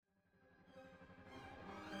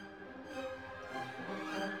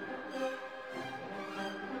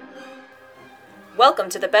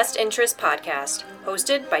Welcome to the Best Interest Podcast,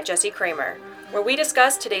 hosted by Jesse Kramer, where we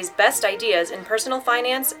discuss today's best ideas in personal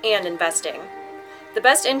finance and investing. The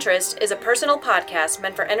Best Interest is a personal podcast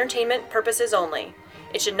meant for entertainment purposes only.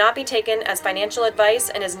 It should not be taken as financial advice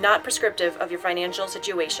and is not prescriptive of your financial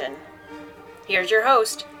situation. Here's your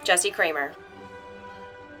host, Jesse Kramer.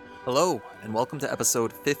 Hello, and welcome to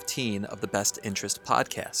episode 15 of the Best Interest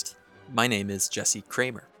Podcast. My name is Jesse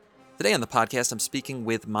Kramer. Today on the podcast, I'm speaking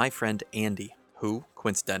with my friend Andy, who,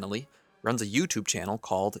 coincidentally, runs a YouTube channel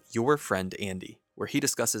called Your Friend Andy, where he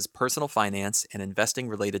discusses personal finance and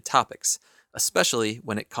investing-related topics, especially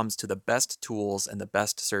when it comes to the best tools and the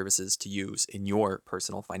best services to use in your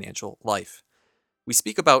personal financial life. We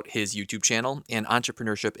speak about his YouTube channel and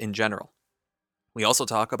entrepreneurship in general. We also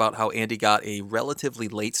talk about how Andy got a relatively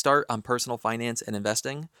late start on personal finance and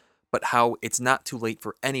investing, but how it's not too late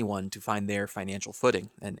for anyone to find their financial footing,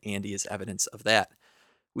 and Andy is evidence of that.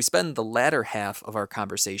 We spend the latter half of our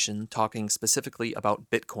conversation talking specifically about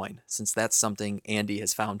Bitcoin, since that's something Andy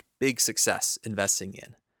has found big success investing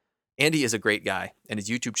in. Andy is a great guy, and his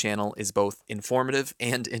YouTube channel is both informative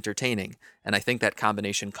and entertaining, and I think that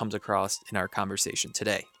combination comes across in our conversation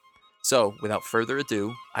today. So, without further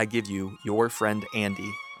ado, I give you Your Friend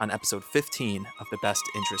Andy on episode 15 of the Best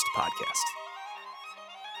Interest Podcast.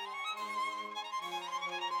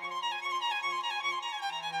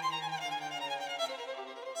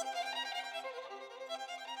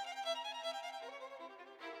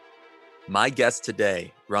 My guest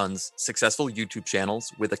today runs successful YouTube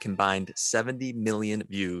channels with a combined 70 million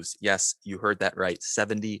views. Yes, you heard that right,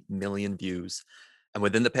 70 million views. And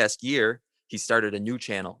within the past year, he started a new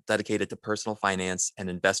channel dedicated to personal finance and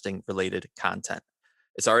investing related content.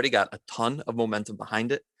 It's already got a ton of momentum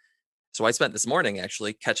behind it. So I spent this morning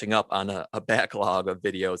actually catching up on a backlog of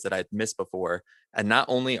videos that I'd missed before. And not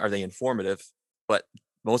only are they informative, but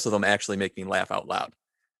most of them actually make me laugh out loud.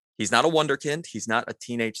 He's not a wonderkind. He's not a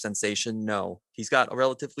teenage sensation. No, he's got a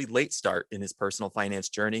relatively late start in his personal finance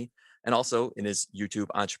journey and also in his YouTube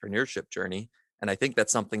entrepreneurship journey. And I think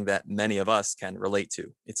that's something that many of us can relate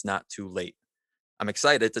to. It's not too late. I'm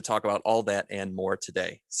excited to talk about all that and more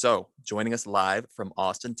today. So joining us live from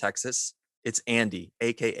Austin, Texas, it's Andy,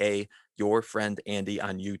 AKA Your Friend Andy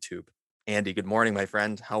on YouTube. Andy, good morning, my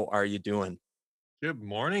friend. How are you doing? Good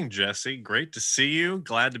morning, Jesse. Great to see you.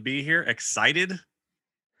 Glad to be here. Excited.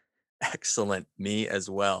 Excellent. Me as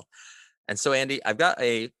well. And so, Andy, I've got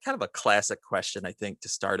a kind of a classic question, I think, to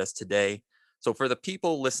start us today. So, for the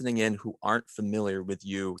people listening in who aren't familiar with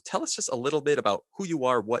you, tell us just a little bit about who you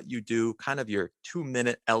are, what you do, kind of your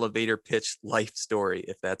 2-minute elevator pitch life story,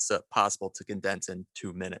 if that's possible to condense in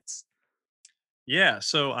 2 minutes. Yeah,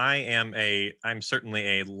 so I'm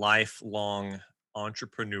certainly a lifelong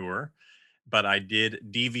entrepreneur, but I did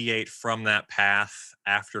deviate from that path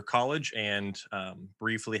after college and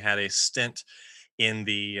briefly had a stint in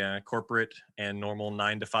the corporate and normal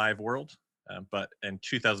 9 to 5 world. But in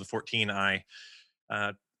 2014, I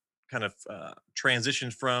uh, kind of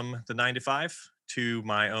transitioned from the 9 to 5 to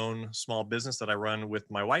my own small business that I run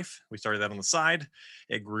with my wife. We started that on the side.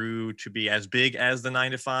 It grew to be as big as the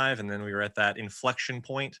 9 to 5. And then we were at that inflection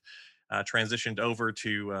point, transitioned over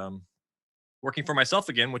to working for myself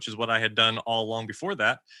again, which is what I had done all along before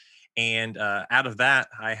that. And out of that,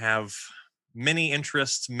 I have many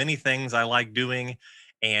interests, many things I like doing.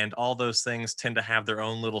 And all those things tend to have their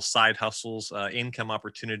own little side hustles, income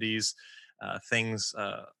opportunities, things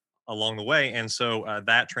along the way. And so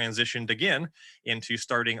that transitioned again into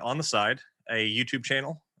starting on the side a YouTube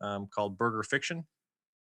channel called Burger Fiction.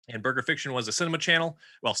 And Burger Fiction was a cinema channel.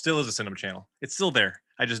 Well, still is a cinema channel. It's still there.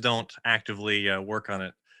 I just don't actively work on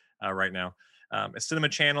it right now. A cinema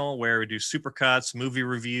channel where we do supercuts, movie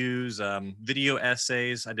reviews, video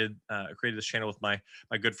essays. I did created this channel with my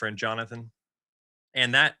good friend Jonathan,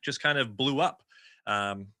 and that just kind of blew up.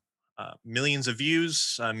 Um, Millions of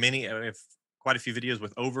views, if quite a few videos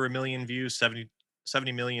with over a million views,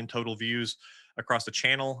 70 million total views across the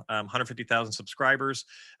channel, 150,000 subscribers.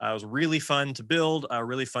 It was really fun to build,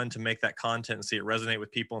 really fun to make that content and see it resonate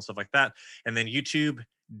with people and stuff like that. And then YouTube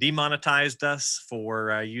demonetized us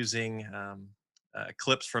for using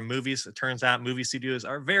clips from movies. It turns out movie studios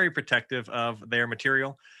are very protective of their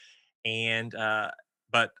material. And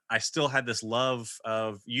but I still had this love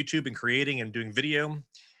of YouTube and creating and doing video,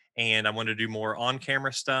 and I wanted to do more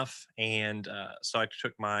on-camera stuff. And so I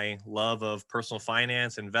took my love of personal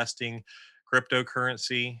finance, investing,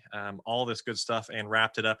 cryptocurrency, all this good stuff, and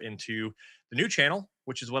wrapped it up into the new channel,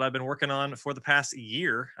 which is what I've been working on for the past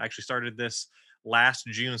year. I actually started this last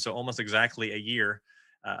June, so almost exactly a year.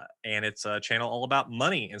 And it's a channel all about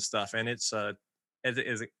money and stuff, and it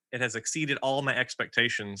has exceeded all my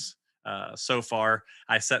expectations So far,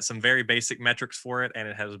 I set some very basic metrics for it, and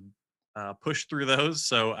it has pushed through those.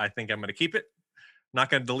 So I think I'm going to keep it. Not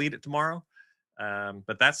going to delete it tomorrow.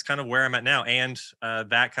 But that's kind of where I'm at now. And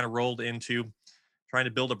that kind of rolled into trying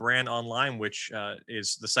to build a brand online, which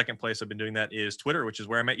is the second place I've been doing that is Twitter, which is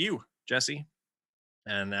where I met you, Jesse.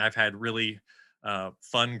 And I've had really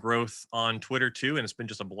fun growth on Twitter too, and it's been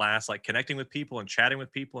just a blast, like connecting with people and chatting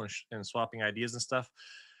with people and swapping ideas and stuff.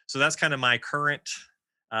 So that's kind of my current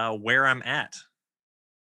where I'm at.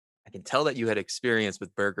 I can tell that you had experience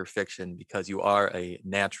with burger fiction because you are a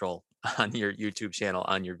natural on your YouTube channel,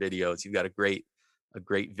 on your videos. You've got a great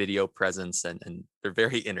video presence, and they're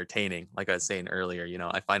very entertaining. Like I was saying earlier,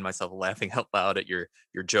 I find myself laughing out loud at your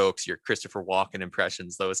jokes, your Christopher Walken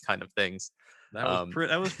impressions, those kind of things. Um,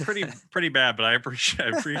 That was pretty bad, but I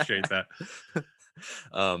appreciate that.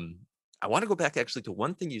 um, I want to go back actually to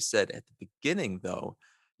one thing you said at the beginning, though.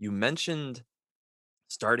 You mentioned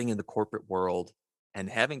starting in the corporate world and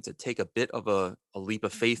having to take a bit of a leap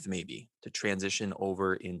of faith maybe to transition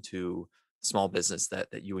over into small business that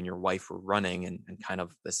you and your wife were running, and kind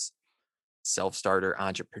of this self-starter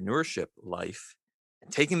entrepreneurship life.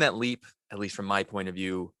 And taking that leap, at least from my point of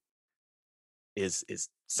view, is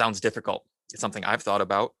sounds difficult. It's something I've thought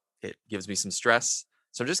about. It gives me some stress.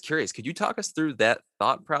 So I'm just curious, could you talk us through that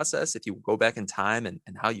thought process if you go back in time, and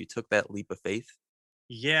how you took that leap of faith?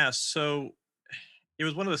 Yeah, so it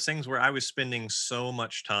was one of those things where I was spending so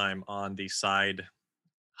much time on the side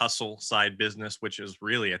hustle, side business, which is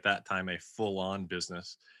really at that time a full on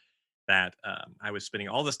business that I was spending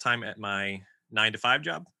all this time at my 9 to 5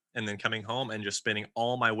 job and then coming home and just spending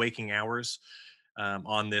all my waking hours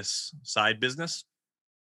on this side business.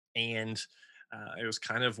 And it was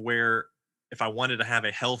kind of where if I wanted to have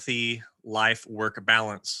a healthy life work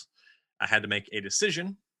balance, I had to make a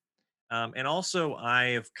decision. And also,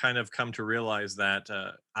 I've kind of come to realize that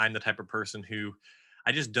I'm the type of person who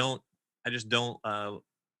I just don't, I just don't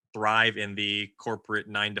thrive in the corporate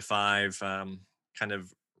 9 to 5 kind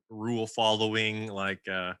of rule following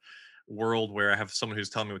world where I have someone who's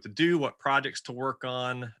telling me what to do, what projects to work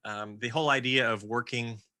on. The whole idea of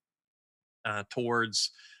working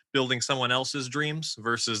towards building someone else's dreams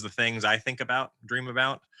versus the things I think about, dream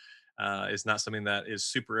about, is not something that is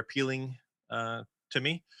super appealing to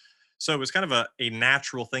me. So it was kind of a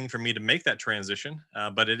natural thing for me to make that transition,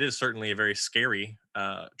 but it is certainly a very scary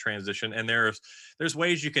transition. And there's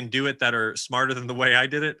ways you can do it that are smarter than the way I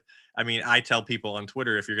did it. I mean, I tell people on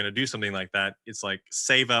Twitter if you're going to do something like that, it's like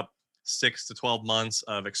save up 6 to 12 months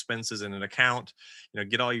of expenses in an account.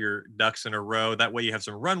 Get all your ducks in a row. That way, you have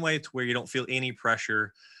some runway to where you don't feel any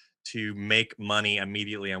pressure to make money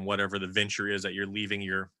immediately on whatever the venture is that you're leaving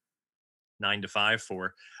your 9 to 5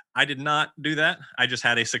 for. I did not do that. I just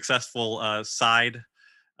had a successful side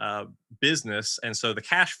uh, business, and so the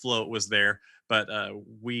cash flow was there. But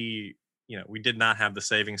we did not have the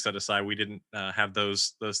savings set aside. We didn't have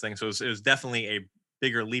those things. So it was definitely a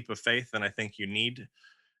bigger leap of faith than I think you need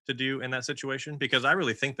to do in that situation because I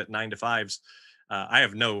really think that 9 to 5s, I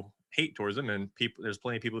have no hate towards them, and people there's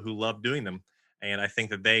plenty of people who love doing them, and I think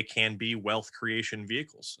that they can be wealth creation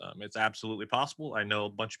vehicles. It's absolutely possible. I know a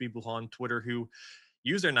bunch of people on Twitter who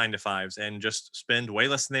use their 9 to 5s and just spend way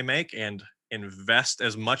less than they make and invest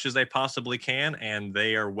as much as they possibly can, and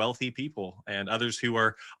they are wealthy people. And others who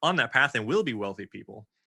are on that path and will be wealthy people.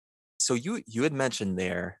 So you had mentioned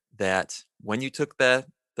there that when you took the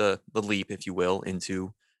leap, if you will,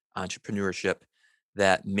 into entrepreneurship,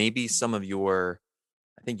 that maybe some of your,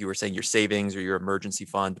 I think you were saying your savings or your emergency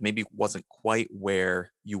fund maybe wasn't quite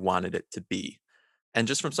where you wanted it to be. And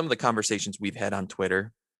just from some of the conversations we've had on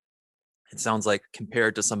Twitter, it sounds like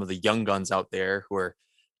compared to some of the young guns out there who are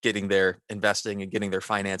getting their investing and getting their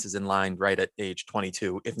finances in line right at age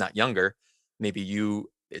 22, if not younger, maybe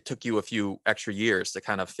it took you a few extra years to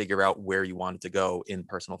kind of figure out where you wanted to go in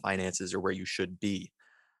personal finances or where you should be.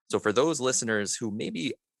 So for those listeners who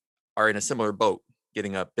maybe are in a similar boat,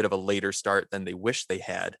 getting a bit of a later start than they wish they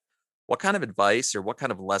had, what kind of advice or what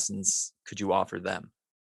kind of lessons could you offer them?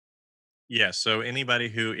 Yeah, so anybody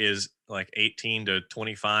who is like 18 to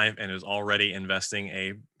 25 and is already investing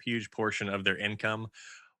a huge portion of their income,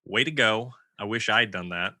 way to go. I wish I'd done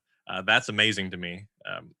that. That's amazing to me.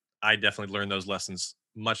 I definitely learned those lessons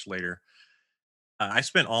much later. I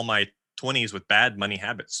spent all my 20s with bad money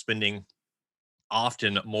habits, spending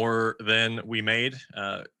often more than we made.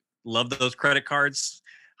 Love those credit cards.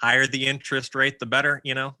 Higher the interest rate, the better.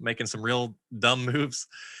 Making some real dumb moves.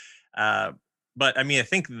 Uh, but I mean, I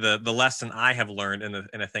think the lesson I have learned, and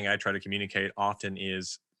the thing I try to communicate often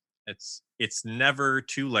is, it's never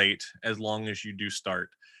too late as long as you do start.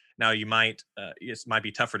 Now, it might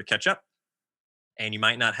be tougher to catch up, and you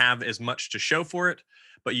might not have as much to show for it,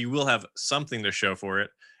 but you will have something to show for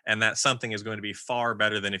it, and that something is going to be far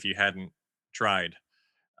better than if you hadn't tried.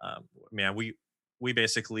 Man, we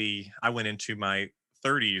basically I went into my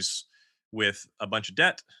 30s with a bunch of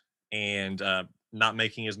debt and not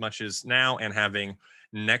making as much as now, and having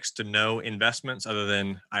next to no investments other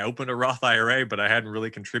than I opened a Roth IRA, but I hadn't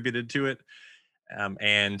really contributed to it. And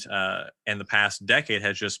the past decade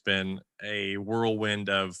has just been a whirlwind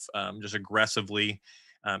of just aggressively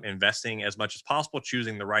investing as much as possible,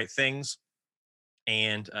 choosing the right things,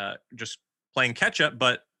 and just playing catch up,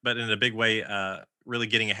 but in a big way, really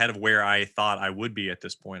getting ahead of where I thought I would be at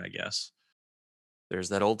this point, I guess. There's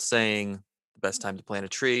that old saying, the best time to plant a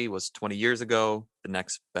tree was 20 years ago. The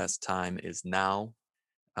next best time is now.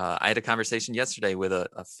 I had a conversation yesterday with a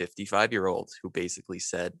 55-year-old who basically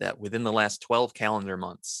said that within the last 12 calendar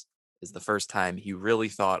months is the first time he really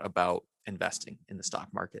thought about investing in the stock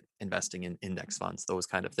market, investing in index funds, those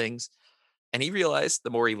kind of things. And he realized the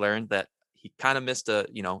more he learned that he kind of missed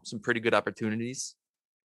some pretty good opportunities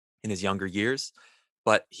in his younger years,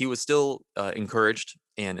 but he was still encouraged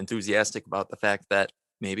and enthusiastic about the fact that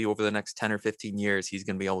maybe over the next 10 or 15 years, he's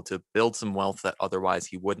going to be able to build some wealth that otherwise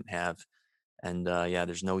he wouldn't have. And yeah,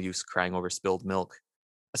 there's no use crying over spilled milk,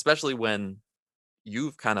 especially when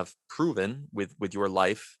you've kind of proven with your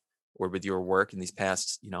life or with your work in these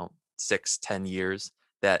past 6-10 years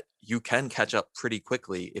that you can catch up pretty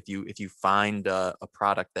quickly if you find a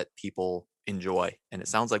product that people enjoy. And it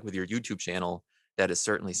sounds like with your YouTube channel that is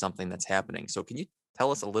certainly something that's happening. So can you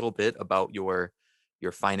tell us a little bit about your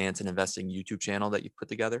finance and investing YouTube channel that you put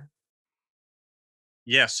together?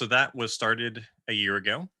 Yeah, so that was started a year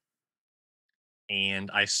ago,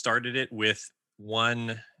 and I started it with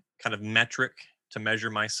one kind of metric to measure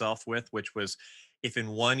myself with, which was if in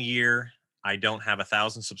 1 year I don't have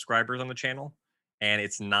 1,000 subscribers on the channel and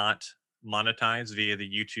it's not monetized via the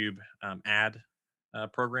YouTube ad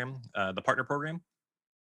program, the partner program,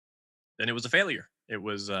 then it was a failure. It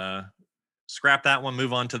was scrap that one,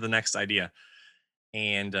 move on to the next idea.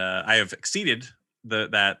 And I have exceeded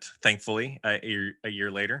that thankfully a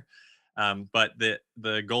year later. But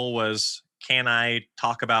the goal was, can I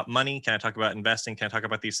talk about money? Can I talk about investing? Can I talk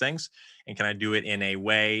about these things? And can I do it in a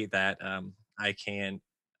way that I can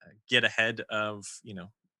get ahead of uh,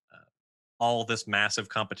 all this massive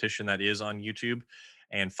competition that is on YouTube,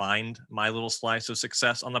 and find my little slice of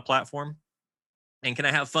success on the platform? And can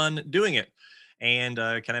I have fun doing it? And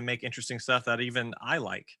can I make interesting stuff that even I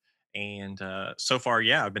like? And so far,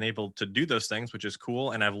 yeah, I've been able to do those things, which is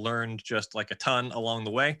cool. And I've learned just like a ton along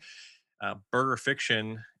the way. Burger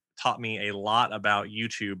Fiction taught me a lot about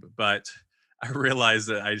YouTube, but I realized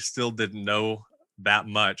that I still didn't know that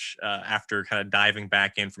much after kind of diving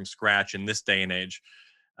back in from scratch in this day and age,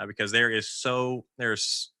 because there's so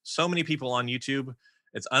many people on YouTube.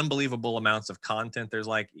 It's unbelievable amounts of content. There's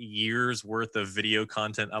like years worth of video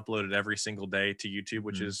content uploaded every single day to YouTube,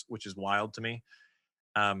 which Mhm. is wild to me.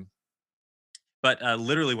 Um, but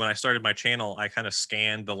literally, when I started my channel, I kind of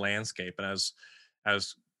scanned the landscape, and I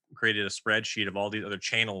was created a spreadsheet of all these other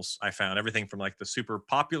channels I found. Everything from like the super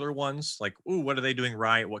popular ones, like, ooh, what are they doing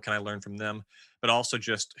right? What can I learn from them? But also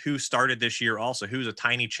just who started this year. Also, who's a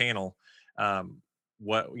tiny channel. Um,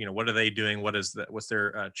 what are they doing? What's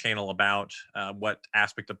their channel about? What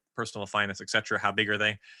aspect of personal finance, etc. How big are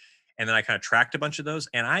they? And then I kind of tracked a bunch of those,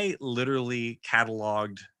 and I literally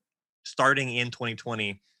cataloged, starting in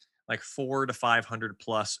 2020, like 400 to 500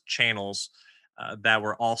 plus channels that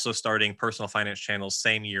were also starting personal finance channels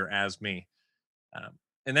same year as me.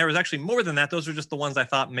 And there was actually more than that. Those are just the ones I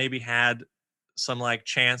thought maybe had some like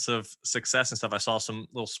chance of success and stuff. I saw some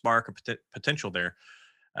little spark of potential there.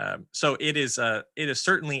 So it is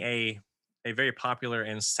certainly a very popular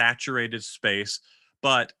and saturated space,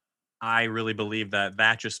 but I really believe that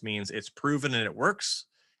that just means it's proven and it works.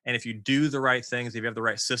 And if you do the right things, if you have the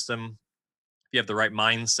right system, if you have the right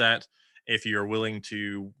mindset, if you're willing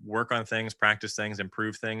to work on things, practice things,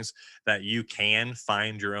 improve things, that you can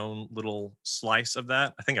find your own little slice of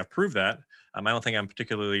that. I think I've proved that. I don't think I'm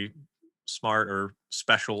particularly smart or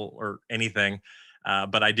special or anything,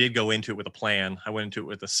 but I did go into it with a plan. I went into it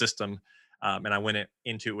with a system, and I went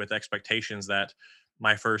into it with expectations that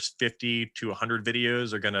my first 50 to 100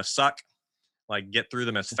 videos are going to suck, like get through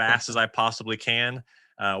them as fast as I possibly can.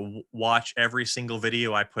 Watch every single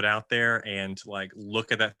video I put out there and like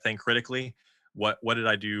look at that thing critically. What did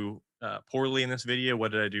I do poorly in this video?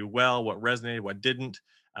 What did I do well? What resonated? What didn't?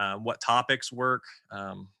 What topics work?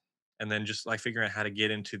 And then just like figuring out how to get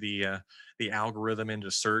into the algorithm, into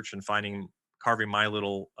search, and finding, carving my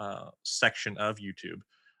little section of YouTube.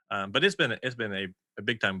 But it's been a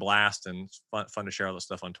big time blast, and fun to share all this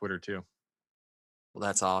stuff on Twitter too. Well,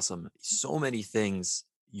 that's awesome. So many things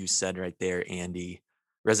you said right there, Andy,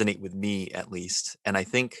 resonate with me at least. And I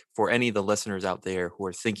think for any of the listeners out there who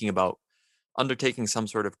are thinking about undertaking some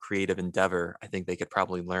sort of creative endeavor, I think they could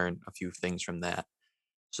probably learn a few things from that.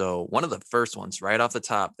 So one of the first ones right off the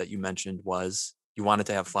top that you mentioned was you wanted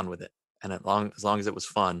to have fun with it. And as long as it was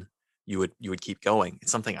fun, you would keep going.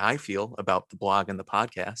 It's something I feel about the blog and the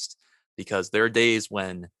podcast because there are days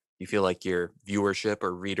when you feel like your viewership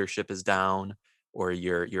or readership is down or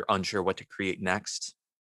you're unsure what to create next.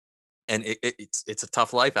 And it's a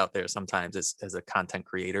tough life out there sometimes as a content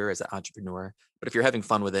creator, as an entrepreneur. But if you're having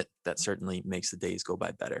fun with it, that certainly makes the days go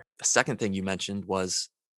by better. The second thing you mentioned was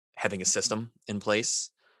having a system in place.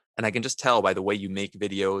 And I can just tell by the way you make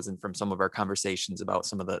videos and from some of our conversations about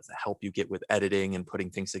some of the help you get with editing and putting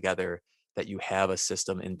things together that you have a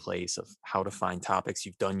system in place of how to find topics.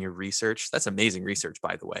 You've done your research. That's amazing research,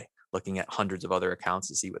 by the way, looking at hundreds of other accounts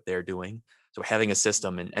to see what they're doing. So having a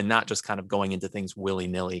system and not just kind of going into things willy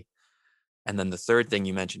nilly. And then the third thing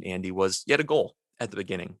you mentioned, Andy, was you had a goal at the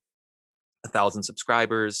beginning, 1,000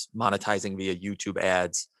 subscribers, monetizing via YouTube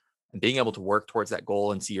ads, and being able to work towards that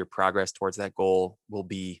goal and see your progress towards that goal will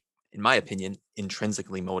be, in my opinion,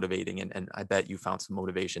 intrinsically motivating. And I bet you found some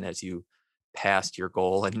motivation as you passed your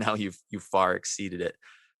goal and now you've far exceeded it.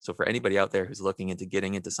 So for anybody out there who's looking into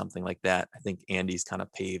getting into something like that, I think Andy's kind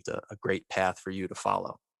of paved a great path for you to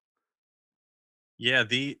follow. Yeah,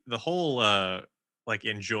 the whole like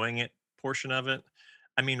enjoying it portion of it.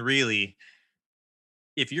 I mean, really,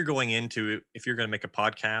 if you're going into it, if you're going to make a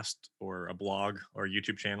podcast or a blog or a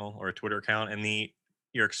YouTube channel or a Twitter account, and the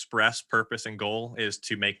your express purpose and goal is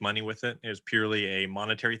to make money with it, is purely a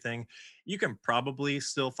monetary thing, you can probably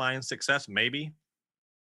still find success, maybe.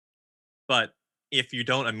 But if you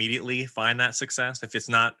don't immediately find that success, if it's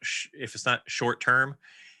not short term,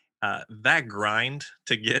 that grind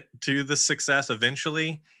to get to the success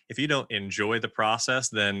eventually, if you don't enjoy the process,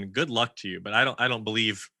 then good luck to you. But I don't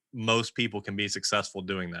believe most people can be successful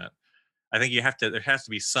doing that. I think there has to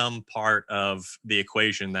be some part of the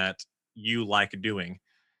equation that you like doing.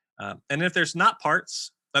 And if there's not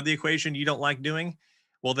parts of the equation you don't like doing,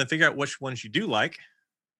 well, then figure out which ones you do like,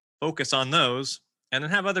 focus on those, and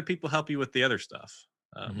then have other people help you with the other stuff.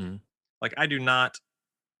 Um, Hmm. like I do not,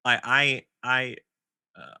 I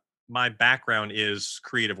uh, my background is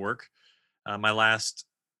creative work. Uh, my last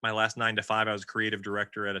my last 9 to 5, I was a creative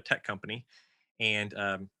director at a tech company, and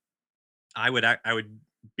I would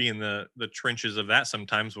be in the trenches of that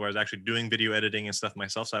sometimes, where I was actually doing video editing and stuff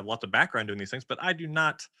myself. So I have lots of background doing these things, but I do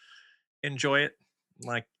not enjoy it.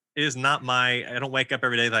 Like it is not my. I don't wake up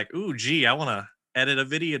every day like, ooh, gee, I want to edit a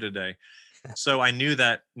video today. So I knew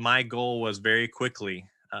that my goal was very quickly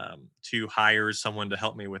to hire someone to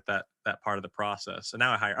help me with that part of the process. And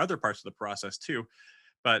now I hire other parts of the process too.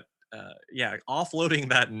 But yeah,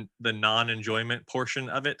 offloading the non-enjoyment portion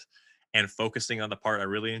of it and focusing on the part I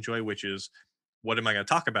really enjoy, which is what am I going to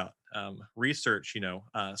talk about? Research,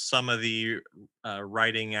 some of the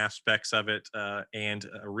writing aspects of it, and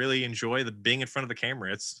really enjoy the being in front of the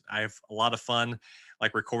camera. I have a lot of fun,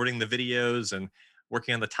 like recording the videos and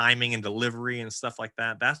working on the timing and delivery and stuff like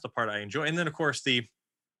that. That's the part I enjoy. And then, of course, the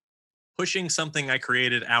pushing something I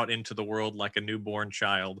created out into the world like a newborn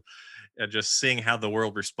child, just seeing how the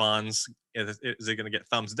world responds. Is it going to get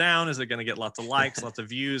thumbs down? Is it going to get lots of likes, lots of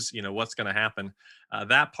views? What's going to happen?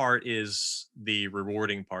 That part is the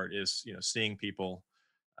rewarding part. Is seeing people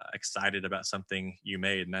excited about something you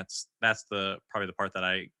made, and that's the probably the part that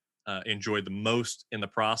I enjoyed the most in the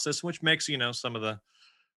process, which makes some of the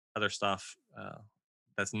other stuff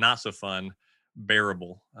that's not so fun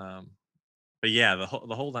bearable. But yeah, the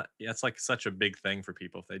whole that's like such a big thing for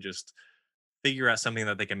people if they just figure out something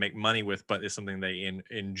that they can make money with, but it's something they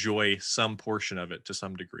enjoy some portion of it to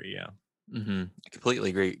some degree. Yeah. I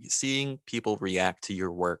completely agree. Seeing people react to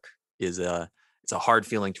your work is it's a hard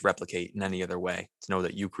feeling to replicate in any other way. To know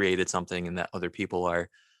that you created something and that other people are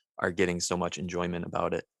getting so much enjoyment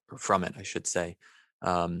about it or from it, I should say.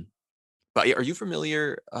 Um, but are you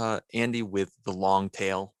familiar, Andy, with the long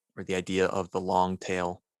tail or the idea of the long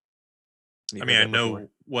tail? Have you I mean, heard I that before? know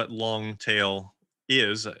what long tail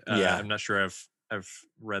is. Yeah, I'm not sure I've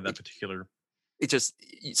read that it, particular.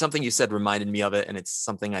 something you said reminded me of it, and it's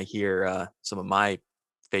something I hear some of my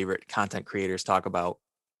favorite content creators talk about.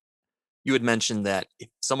 You had mentioned that if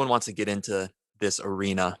someone wants to get into this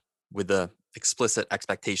arena with the explicit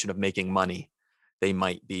expectation of making money, they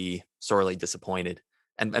might be sorely disappointed.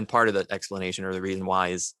 And part of the explanation or the reason why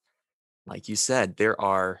is, like you said, there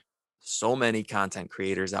are so many content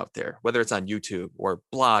creators out there, whether it's on YouTube or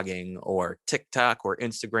blogging or TikTok or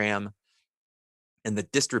Instagram, and the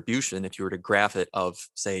distribution, if you were to graph it, of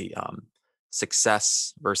say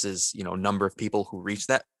success versus, number of people who reach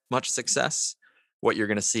that much success, what you're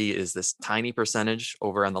going to see is this tiny percentage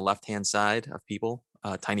over on the left-hand side of people,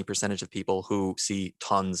 a tiny percentage of people who see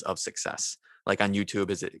tons of success. Like on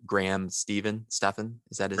YouTube, is it Stephen?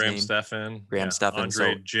 Is that his Graham name? Stephan, Graham yeah, Stephan.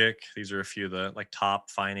 Andre So, Jick. These are a few of the like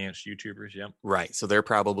top finance YouTubers. Yep. right. So they're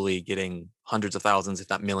probably getting hundreds of thousands, if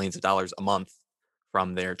not millions of dollars a month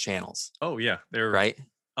from their channels, Oh yeah, they're right?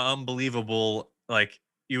 unbelievable. Like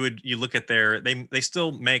you look at they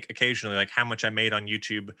still make occasionally like how much I made on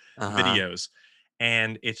YouTube Uh-huh. videos,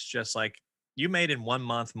 and it's just like you made in 1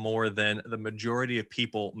 month more than the majority of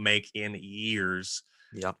people make in years.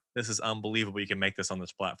 Yep. This is unbelievable. You can make this on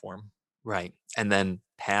this platform. Right. And then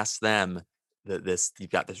past them, this you've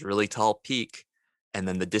got this really tall peak, and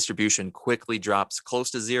then the distribution quickly drops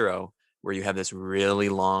close to zero, where you have this really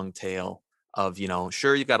long tail of,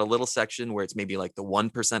 sure, you've got a little section where it's maybe like the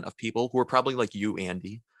 1% of people who are probably like you,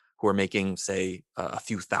 Andy, who are making, say, a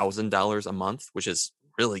few $1,000s a month, which is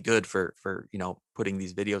really good for putting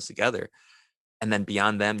these videos together. And then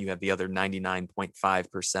beyond them, you have the other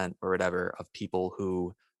 99.5% or whatever of people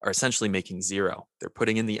who are essentially making zero. They're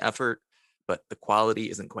putting in the effort, but the quality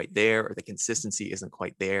isn't quite there or the consistency isn't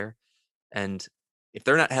quite there. And if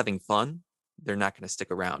they're not having fun, they're not going to stick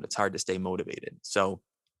around. It's hard to stay motivated. So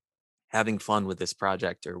having fun with this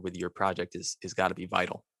project or with your project is got to be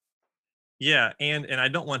vital. Yeah, and I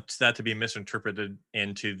don't want that to be misinterpreted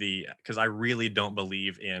into the because I really don't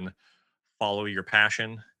believe in follow your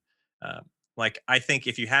passion. Uh, like I think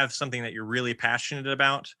if you have something that you're really passionate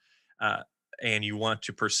about, uh, and you want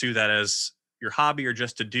to pursue that as your hobby or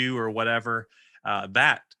just to do or whatever,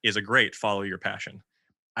 that is a great follow your passion.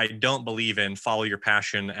 I don't believe in follow your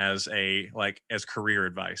passion as as career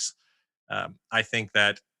advice. I think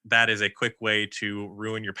that that is a quick way to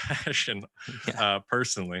ruin your passion. Yeah.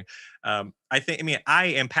 Personally, I mean, I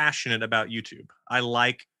am passionate about YouTube. I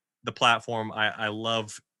like the platform. I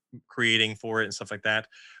love creating for it and stuff like that.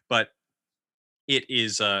 But it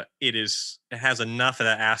has enough of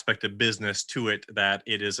that aspect of business to it that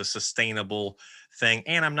it is a sustainable thing.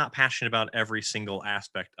 And I'm not passionate about every single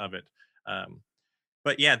aspect of it. Um,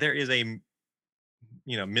 but yeah, there is a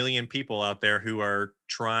million people out there who are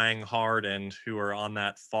trying hard and who are on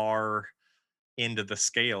that far end of the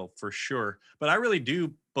scale for sure. But I really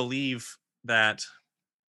do believe that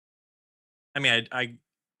I mean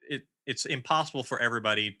it's impossible for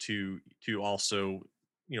everybody to also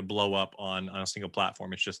blow up on a single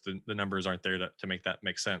platform. It's just the numbers aren't there to make that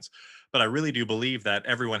make sense. But I really do believe that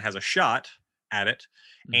everyone has a shot at it,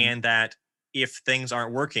 Hmm. and that if things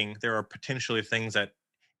aren't working, there are potentially things that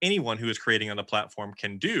anyone who is creating on the platform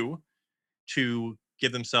can do to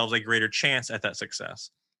give themselves a greater chance at that success.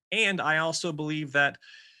 And I also believe that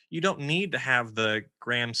you don't need to have the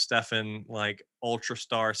Graham Stephan like ultra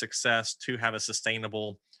star success to have a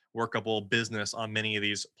sustainable, workable business on many of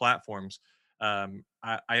these platforms.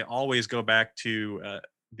 I always go back to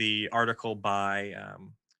the article by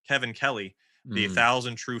Kevin Kelly, The Mm,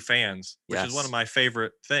 1,000 True Fans, which is one of yes. my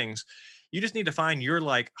favorite things. You just need to find your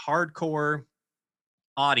like hardcore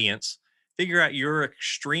audience, figure out your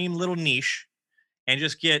extreme little niche, and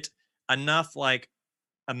just get enough like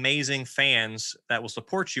amazing fans that will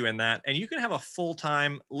support you in that, and you can have a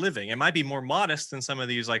full-time living. It might be more modest than some of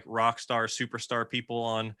these like rock star superstar people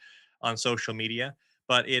on social media,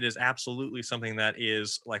 but it is absolutely something that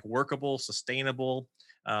is like workable, sustainable,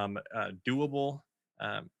 doable.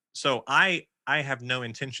 So I have no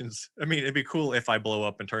intentions. I mean, it'd be cool if I blow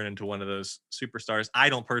up and turn into one of those superstars. I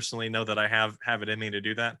don't personally know that I have it in me to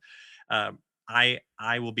do that. um,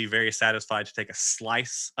 I will be very satisfied to take a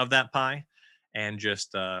slice of that pie and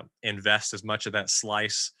just invest as much of that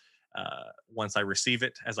slice once I receive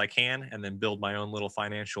it as I can, and then build my own little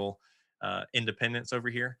financial independence over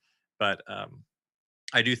here. But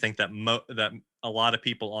I do think that that a lot of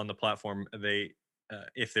people on the platform, they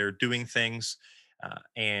if they're doing things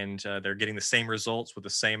and they're getting the same results with the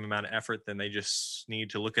same amount of effort, then they just need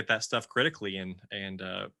to look at that stuff critically and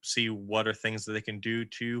see what are things that they can do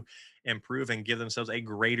to improve and give themselves a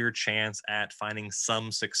greater chance at finding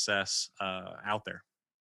some success out there.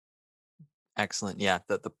 Excellent. Yeah.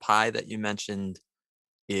 The pie that you mentioned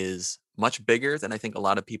is much bigger than I think a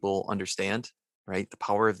lot of people understand, right? The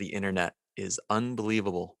power of the internet is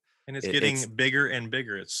unbelievable. And it's It's getting bigger and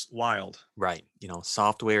bigger. It's wild. right.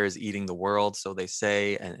 Software is eating the world, so they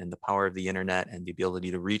say, and the power of the internet and the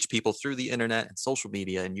ability to reach people through the internet and social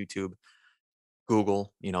media and YouTube,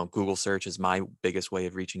 Google, Google search is my biggest way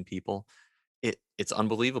of reaching people. It's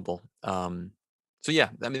unbelievable. So yeah,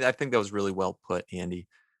 I mean, I think that was really well put, Andy.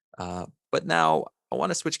 But now I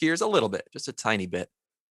want to switch gears a little bit, just a tiny bit,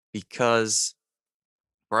 because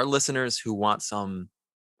For our listeners who want some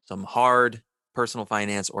hard personal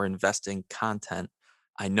finance or investing content,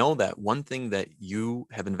 I know that one thing that you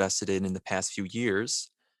have invested in the past few years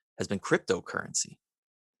has been cryptocurrency.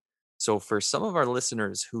 So, for some of our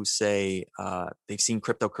listeners who say they've seen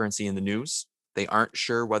cryptocurrency in the news, they aren't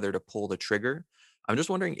sure whether to pull the trigger. I'm just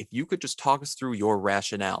wondering if you could just talk us through your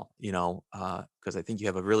rationale, because I think you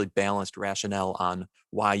have a really balanced rationale on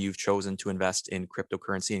why you've chosen to invest in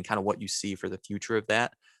cryptocurrency and kind of what you see for the future of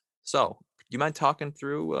that. So, do you mind talking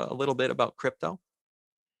through a little bit about crypto?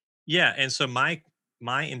 Yeah, and so my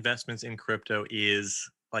investments in crypto is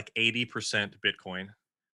like 80% Bitcoin,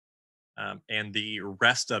 and the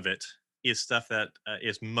rest of it is stuff that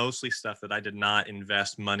is mostly stuff that I did not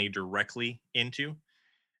invest money directly into.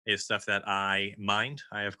 Is stuff that I mined.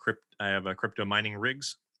 I have a crypto mining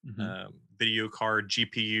rigs, Hmm. video card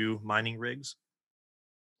GPU mining rigs,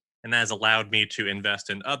 and that has allowed me to invest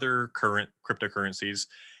in other current cryptocurrencies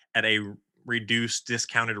at a reduced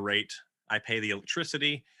discounted rate. I pay the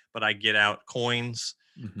electricity, but I get out coins.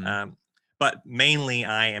 Hmm. Um, but mainly,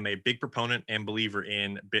 I am a big proponent and believer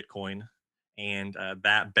in Bitcoin, and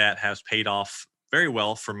that bet has paid off very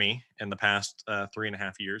well for me in the past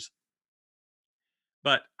 3.5 years.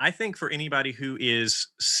 But I think for anybody who is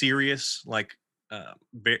serious, like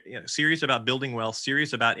serious about building wealth,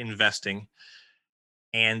 serious about investing,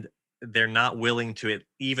 and they're not willing to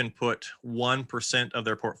even put 1% of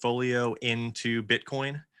their portfolio into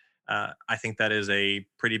Bitcoin, I think that is a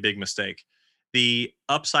pretty big mistake. The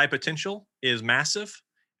upside potential is massive.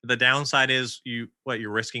 The downside is you're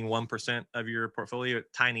risking 1% of your portfolio,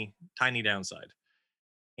 tiny, tiny downside.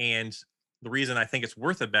 And the reason I think it's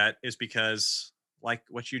worth a bet is because, like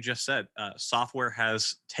what you just said, software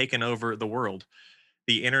has taken over the world.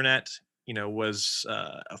 The internet, was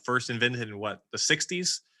first invented in the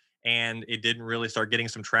 60s, and it didn't really start getting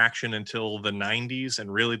some traction until the 90s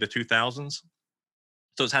and really the 2000s.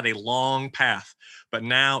 So it's had a long path, but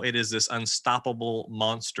now it is this unstoppable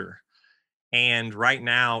monster. And right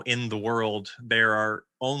now in the world, there are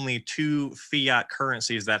only two fiat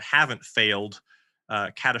currencies that haven't failed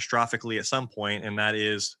catastrophically at some point, and that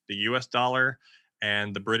is the US dollar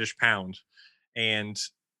and the British pound. And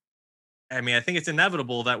I mean, I think it's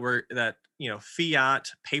inevitable that fiat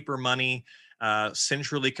paper money,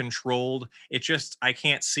 centrally controlled. I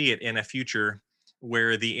can't see it in a future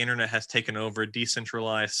where the internet has taken over.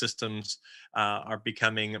 Decentralized systems are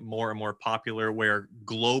becoming more and more popular, where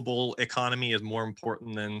global economy is more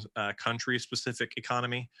important than country specific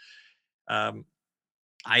economy. Um,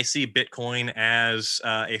 I see Bitcoin as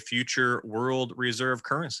a future world reserve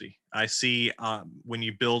currency. I see when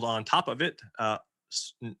you build on top of it,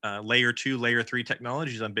 layer two, layer three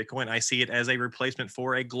technologies on Bitcoin, I see it as a replacement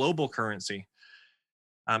for a global currency.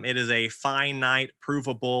 It is a finite,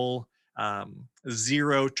 provable,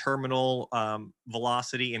 zero terminal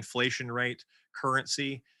velocity inflation rate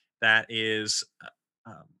currency that is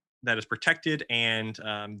protected, and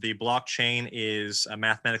the blockchain is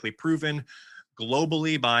mathematically proven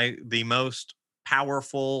globally by the most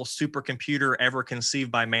powerful supercomputer ever conceived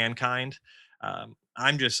by mankind.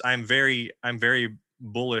 I'm very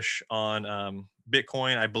bullish on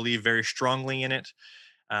Bitcoin. I believe very strongly in it.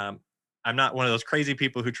 Um, I'm not one of those crazy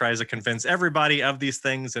people who tries to convince everybody of these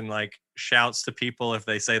things and like shouts to people if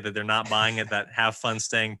they say that they're not buying it, that have fun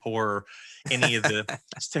staying poor, or any of the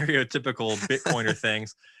stereotypical Bitcoiner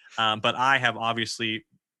things. But I have obviously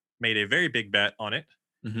made a very big bet on it.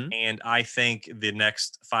 Hmm. And I think the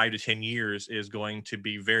next 5 to 10 years is going to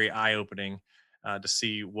be very eye opening to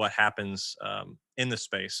see what happens in the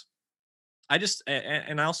space.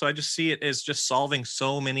 And also I just see it as just solving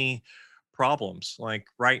so many problems. Like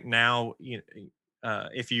right now,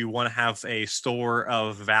 if you want to have a store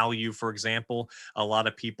of value, for example, a lot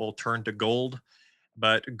of people turn to gold,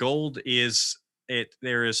 but gold is it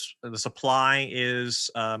there is the supply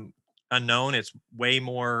is unknown. It's way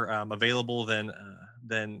more available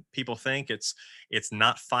than people think. It's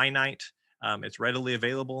not finite. It's readily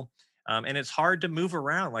available, and it's hard to move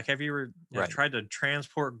around. Like, have you ever Right. tried to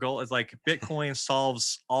transport gold? It's like Bitcoin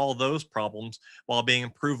solves all those problems while being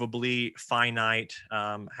provably finite,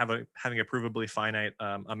 having a provably finite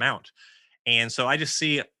amount. And so I just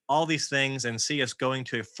see all these things and see us going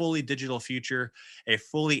to a fully digital future, a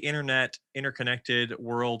fully interconnected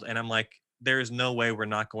world. And I'm like, there is no way we're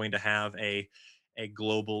not going to have a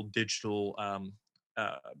global digital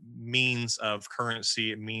uh, means of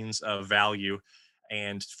currency, means of value.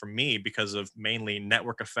 And for me, because of mainly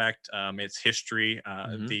network effect, its history,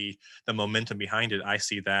 Hmm. the momentum behind it, I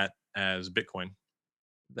see that as Bitcoin.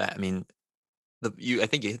 I mean, I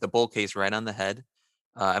think you hit the bull case right on the head.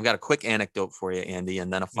 I've got a quick anecdote for you, Andy,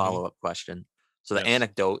 and then a Hmm. follow up question. So the Yes.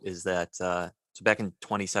 anecdote is that so back in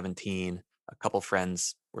 2017, a couple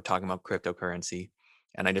friends were talking about cryptocurrency,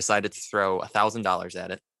 and I decided to throw $1,000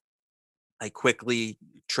 at it. I quickly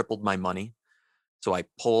tripled my money, so I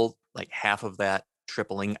pulled like half of that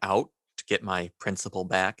tripling out to get my principal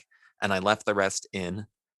back, and I left the rest in.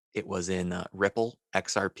 It was in Ripple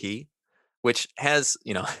XRP, which has,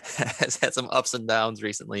 has had some ups and downs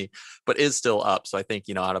recently, but is still up. So I think,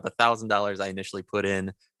 out of $1,000 I initially put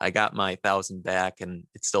in, I got my thousand back, and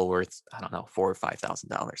it's still worth, I don't know, $4 or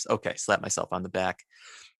 $5,000. Okay, slap myself on the back.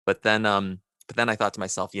 But then I thought to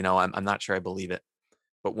myself, I'm not sure I believe it.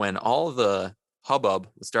 But when all the hubbub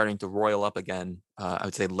was starting to roil up again, I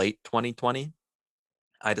would say late 2020,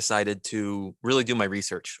 I decided to really do my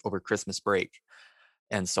research over Christmas break.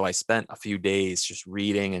 And so I spent a few days just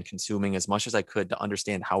reading and consuming as much as I could to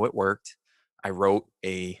understand how it worked. I wrote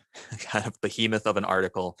a kind of behemoth of an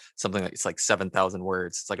article, something like it's like 7,000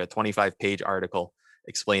 words. It's like a 25-page article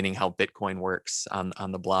explaining how Bitcoin works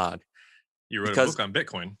on the blog. You wrote a Because book on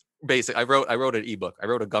Bitcoin. I wrote an ebook. I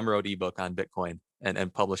wrote a Gumroad ebook on Bitcoin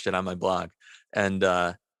and published it on my blog. And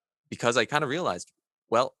because I kind of realized,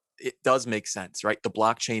 well, it does make sense, right? The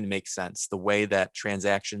blockchain makes sense. The way that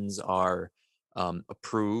transactions are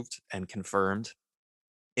approved and confirmed,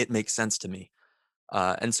 it makes sense to me.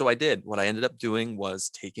 And so I did. What I ended up doing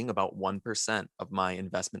was taking about 1% of my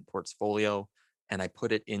investment portfolio and I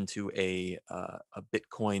put it into a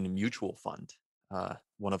Bitcoin mutual fund,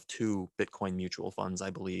 one of two Bitcoin mutual funds,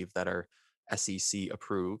 I believe, that are SEC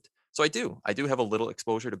approved. So I do have a little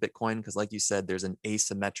exposure to Bitcoin because, like you said, there's an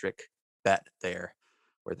asymmetric bet there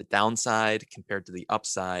where the downside compared to the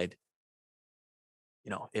upside,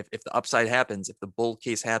 if the upside happens, if the bull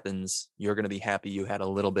case happens, you're going to be happy you had a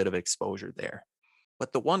little bit of exposure there.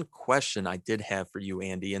 But the one question I did have for you,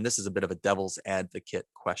 Andy, and this is a bit of a devil's advocate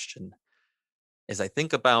question, is I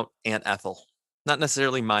think about Aunt Ethel. Not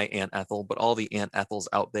necessarily my Aunt Ethel, but all the Aunt Ethels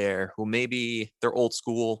out there who maybe they're old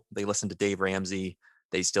school. They listen to Dave Ramsey.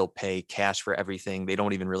 They still pay cash for everything. They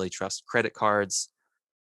don't even really trust credit cards.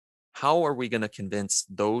 How are we going to convince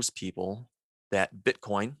those people that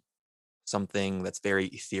Bitcoin, something that's very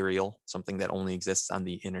ethereal, something that only exists on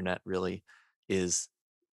the internet, really is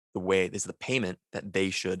the payment that they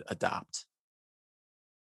should adopt?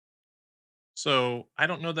 So I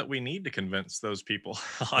don't know that we need to convince those people,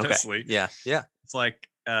 Okay. honestly. Yeah. Yeah. It's like,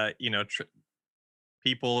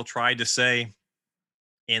 people tried to say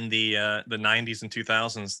in the 90s and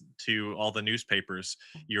 2000s to all the newspapers,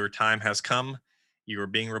 your time has come, you are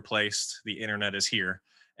being replaced, the internet is here.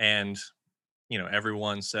 And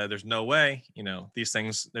everyone said there's no way, these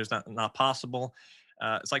things, there's not possible.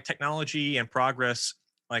 It's like technology and progress,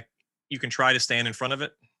 like you can try to stand in front of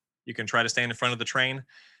it, you can try to stand in front of the train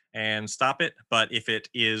and stop it, but if it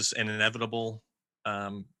is an inevitable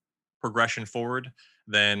um, progression forward,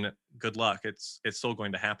 then good luck, it's still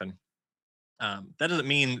going to happen. That doesn't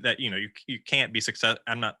mean that you can't be success.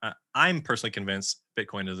 I'm personally convinced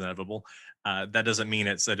Bitcoin is inevitable. That doesn't mean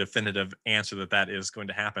it's a definitive answer that is going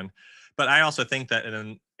to happen. But I also think that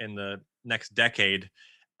in the next decade,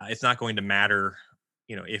 it's not going to matter,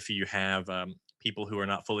 if you have people who are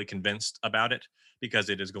not fully convinced about it, because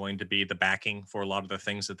it is going to be the backing for a lot of the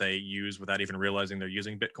things that they use without even realizing they're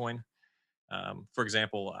using Bitcoin. For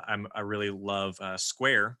example, I really love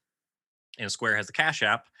Square, and Square has the Cash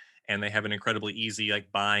App, and they have an incredibly easy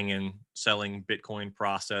like buying and selling Bitcoin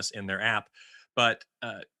process in their app. But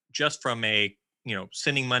just from a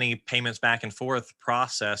sending money payments back and forth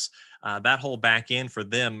process, that whole back end for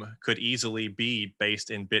them could easily be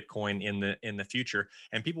based in Bitcoin in the future,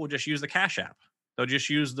 and people will just use the Cash App. They'll just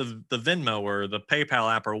use the Venmo or the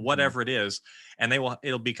PayPal app or Mhm. whatever it is, and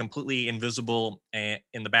it'll be completely invisible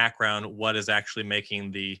in the background what is actually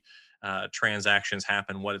making the transactions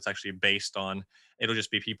happen, what it's actually based on. It'll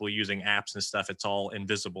just be people using apps and stuff. It's all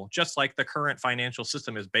invisible, just like the current financial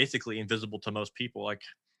system is basically invisible to most people. Like,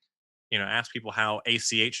 ask people how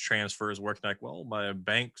ACH transfers work. Like, well, my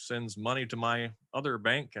bank sends money to my other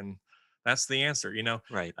bank, and that's the answer.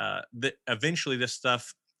 Right. Eventually, this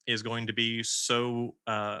stuff is going to be so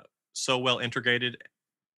well integrated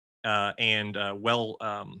and well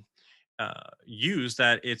used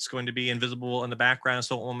that it's going to be invisible in the background.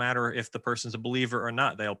 So it won't matter if the person's a believer or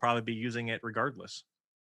not. They'll probably be using it regardless.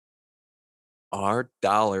 Our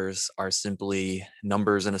dollars are simply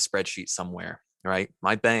numbers in a spreadsheet somewhere, right?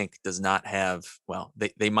 My bank does not have, well,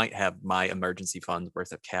 they might have my emergency funds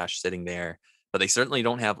worth of cash sitting there, but they certainly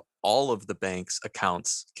don't have all of the bank's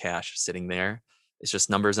accounts cash sitting there. It's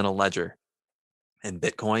just numbers in a ledger. And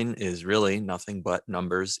Bitcoin is really nothing but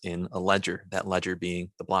numbers in a ledger, that ledger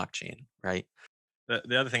being the blockchain, right?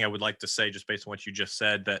 the other thing I would like to say, just based on what you just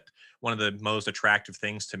said, that one of the most attractive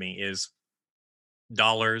things to me is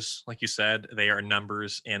dollars. Like you said, they are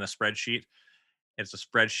numbers in a spreadsheet. It's a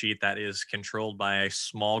spreadsheet that is controlled by a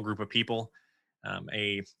small group of people,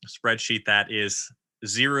 a spreadsheet that is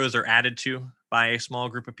zeros are added to by a small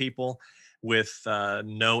group of people with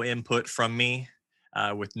no input from me,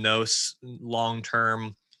 with no long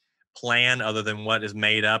term plan other than what is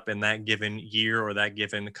made up in that given year or that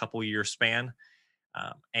given couple year span.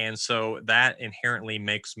 And so that inherently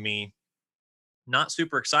makes me not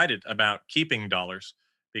super excited about keeping dollars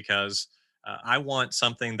because I want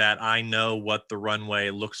something that I know what the runway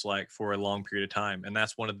looks like for a long period of time. And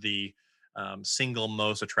that's one of the single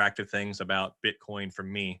most attractive things about Bitcoin for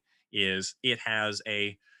me is it has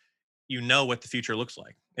a what the future looks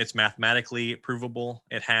like. It's mathematically provable.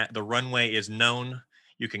 The runway is known.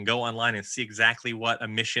 You can go online and see exactly what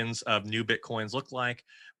emissions of new bitcoins look like,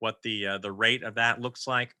 what the rate of that looks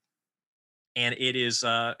like, and it is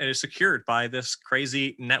secured by this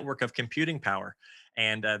crazy network of computing power,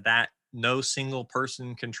 and that no single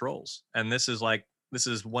person controls. And this is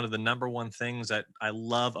one of the number one things that I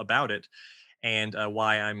love about it, and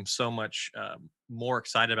why I'm so much more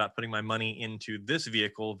excited about putting my money into this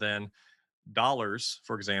vehicle than dollars,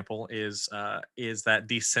 for example, is that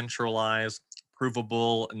decentralized,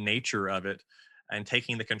 provable nature of it, and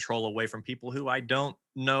taking the control away from people who I don't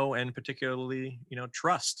know and particularly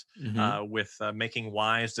trust Hmm. with making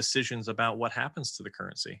wise decisions about what happens to the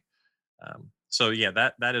currency. So yeah,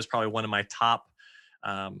 that is probably one of my top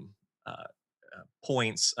um,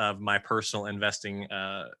 points of my personal investing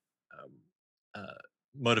um, uh,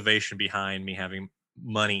 motivation behind me having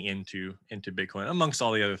money into Bitcoin, amongst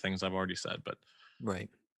all the other things I've already said. But Right.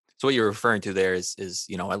 So what you're referring to there is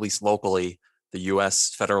at least locally, the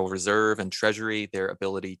U.S. Federal Reserve and Treasury, their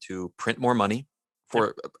ability to print more money yep,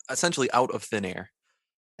 for essentially out of thin air,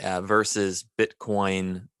 versus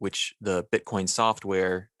Bitcoin, which the Bitcoin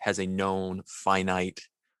software has a known finite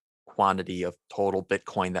quantity of total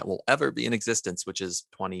Bitcoin that will ever be in existence, which is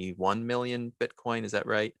 21 million Bitcoin. Is that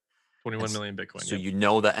right? And 21 million Bitcoin. so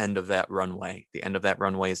Yep. the end of that runway. The end of that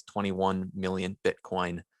runway is 21 million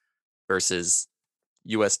Bitcoin versus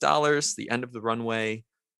US dollars. The end of the runway,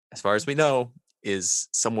 as far as we know, is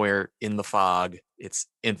somewhere in the fog. It's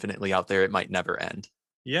infinitely out there. It might never end.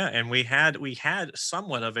 Yeah, and we had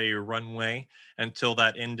somewhat of a runway until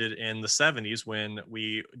that ended in the 70s when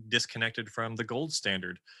we disconnected from the gold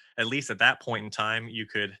standard. At least at that point in time, you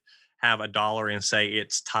could have a dollar and say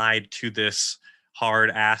it's tied to this hard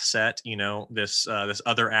asset, this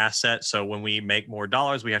other asset. So when we make more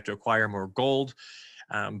dollars, we have to acquire more gold.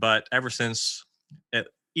 But ever since it,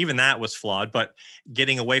 even that was flawed. But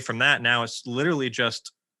getting away from that now, it's literally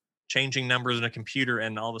just changing numbers in a computer,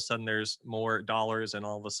 and all of a sudden there's more dollars, and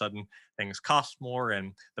all of a sudden things cost more,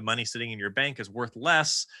 and the money sitting in your bank is worth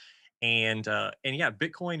less. And yeah,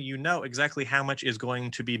 Bitcoin, exactly how much is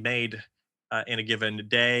going to be made in a given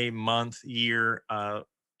day, month, year,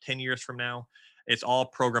 10 years from now. It's all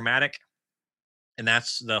programmatic, and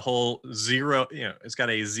that's the whole zero. It's got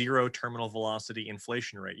a zero terminal velocity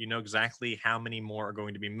inflation rate. You know exactly how many more are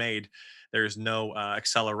going to be made. There's no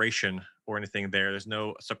acceleration or anything there. There's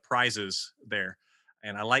no surprises there,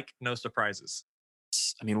 and I like no surprises.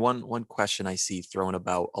 I mean, one question I see thrown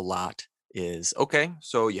about a lot is, okay,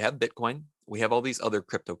 so you have Bitcoin, we have all these other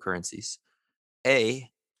cryptocurrencies. A,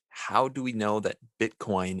 how do we know that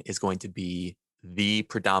Bitcoin is going to be the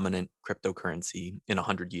predominant cryptocurrency in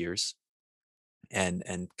 100 years? And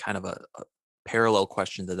kind of a parallel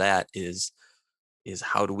question to that is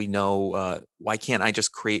how do we know, why can't I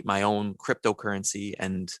just create my own cryptocurrency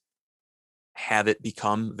and have it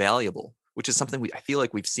become valuable? Which is something I feel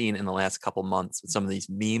like we've seen in the last couple months with some of these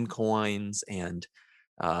meme coins and,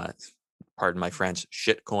 uh, pardon my French,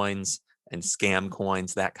 shit coins and scam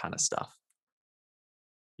coins, that kind of stuff.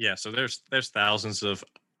 Yeah, so there's thousands of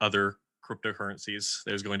other cryptocurrencies.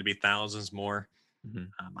 There's going to be thousands more. Mhm.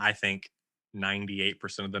 I think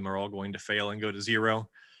 98% of them are all going to fail and go to zero.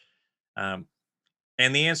 Um,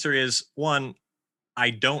 and the answer is one, I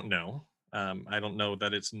don't know. I don't know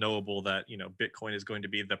that it's knowable that Bitcoin is going to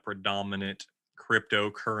be the predominant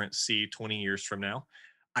cryptocurrency 20 years from now.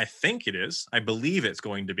 I think it is. I believe it's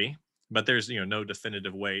going to be, but there's no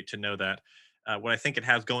definitive way to know that. What I think it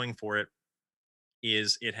has going for it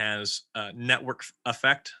is it has a network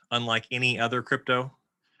effect, unlike any other crypto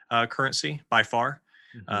currency by far.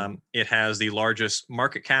 Mhm. It has the largest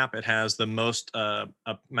market cap. It has the most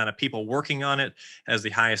amount of people working on it. Has the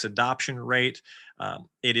highest adoption rate.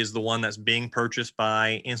 It is the one that's being purchased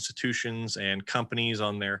by institutions and companies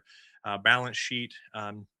on their balance sheet.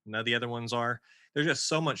 None of the other ones are. There's just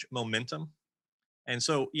so much momentum, And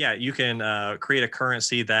so, yeah, you can create a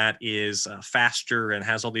currency that is faster and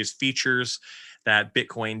has all these features that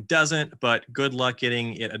Bitcoin doesn't, but good luck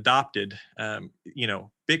getting it adopted.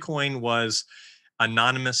 Bitcoin was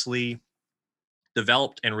anonymously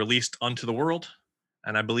developed and released unto the world.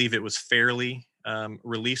 And I believe it was fairly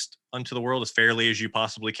released unto the world as fairly as you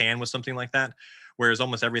possibly can with something like that. Whereas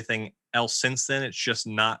almost everything else since then, it's just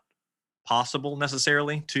not possible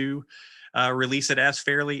necessarily to release it as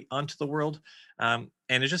fairly onto the world.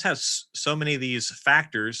 And it just has so many of these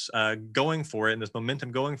factors going for it and this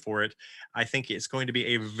momentum going for it. I think it's going to be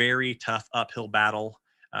a very tough uphill battle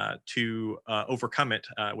to overcome it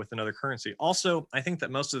with another currency. Also, I think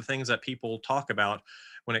that most of the things that people talk about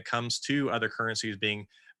when it comes to other currencies being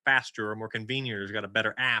faster or more convenient or got a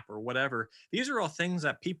better app or whatever, these are all things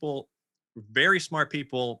that people, very smart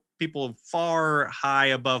people far high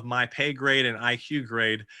above my pay grade and IQ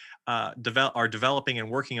grade, are developing and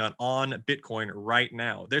working on Bitcoin right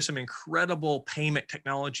now. There's some incredible payment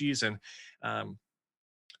technologies and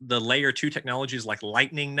the layer two technologies like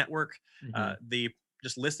Lightning Network. Hmm. The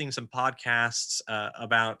Just listening to some podcasts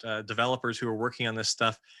about developers who are working on this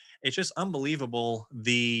stuff. It's just unbelievable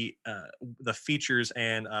the features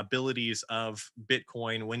and abilities of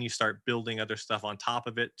Bitcoin when you start building other stuff on top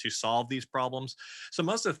of it to solve these problems. So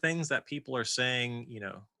most of the things that people are saying,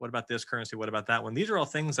 what about this currency? What about that one? These are all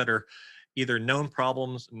things that are either known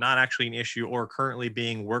problems, not actually an issue, or currently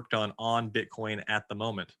being worked on Bitcoin at the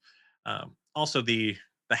moment. Also, the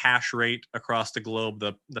hash rate across the globe,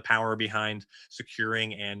 the power behind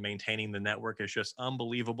securing and maintaining the network is just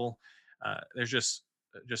unbelievable. There's just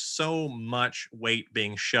so much weight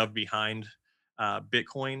being shoved behind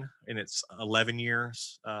Bitcoin in its 11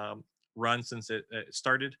 years run since it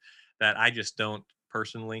started that I just don't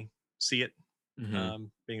personally see it Hmm.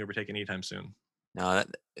 being overtaken anytime soon. No,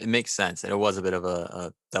 it makes sense. And it was a bit of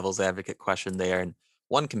a devil's advocate question there. And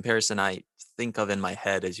one comparison I think of in my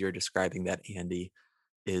head as you're describing that, Andy,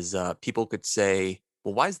 is people could say,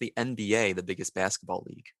 well, why is the NBA the biggest basketball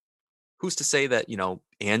league? Who's to say that,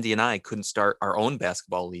 Andy and I couldn't start our own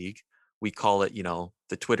basketball league? We call it,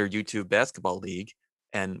 the Twitter, YouTube basketball league,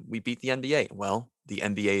 and we beat the NBA. Well, the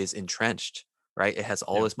NBA is entrenched, right? It has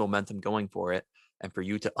all Yeah. this momentum going for it. And for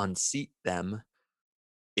you to unseat them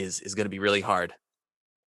is going to be really hard.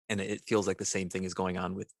 And it feels like the same thing is going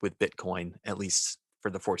on with Bitcoin, at least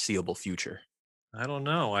for the foreseeable future. I don't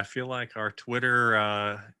know. I feel like our Twitter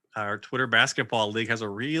basketball league has a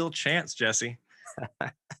real chance, Jesse.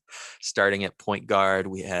 Starting at point guard,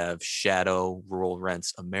 we have Shadow Rural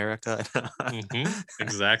Rents America.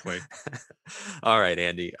 Exactly. All right,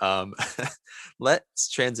 Andy. Let's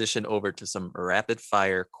transition over to some rapid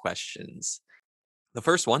fire questions. The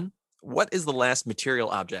first one: what is the last material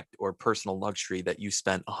object or personal luxury that you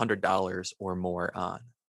spent $100 or more on?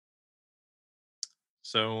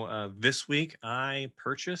 So this week I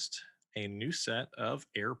purchased a new set of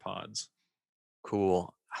AirPods.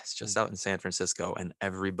 Cool. I was Mm. just out in San Francisco and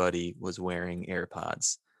everybody was wearing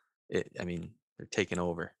AirPods. I mean, they're taking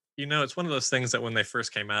over. It's one of those things that when they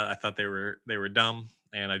first came out, I thought they were dumb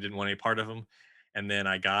and I didn't want any part of them. And then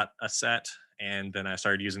I got a set and then I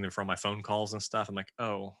started using them for all my phone calls and stuff. I'm like,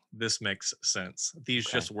 oh, this makes sense. These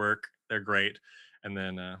Okay. just work. They're great. And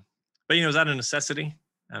then, but is that a necessity?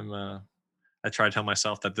 I try to tell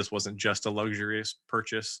myself that this wasn't just a luxurious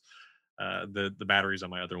purchase. The batteries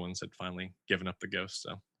on my other ones had finally given up the ghost,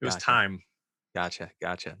 so it was Gotcha. time.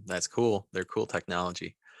 Gotcha. That's cool. They're cool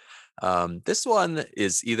technology. This one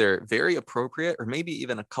is either very appropriate or maybe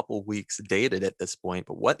even a couple weeks dated at this point.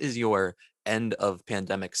 But what is your end of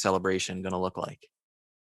pandemic celebration going to look like?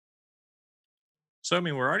 So I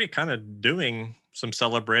mean, we're already kind of doing some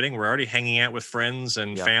celebrating. We're already hanging out with friends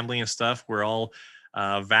and Yep. family and stuff. We're all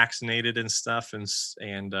vaccinated and stuff, and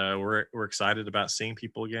we're excited about seeing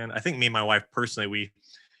people again. I think me and my wife personally,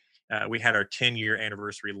 we had our 10-year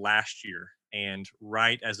anniversary last year, and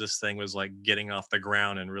right as this thing was like getting off the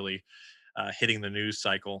ground and really hitting the news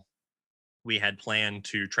cycle, we had planned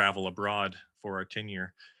to travel abroad for our 10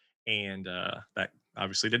 year, and that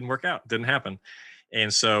obviously didn't work out, didn't happen.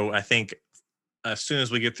 And so I think as soon as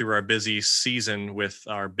we get through our busy season with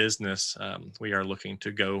our business, we are looking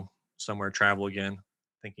to go somewhere, travel again,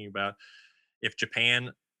 thinking about if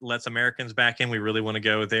Japan lets Americans back in, we really want to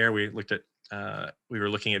go there. We were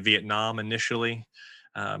looking at Vietnam initially.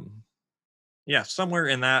 Um, yeah, somewhere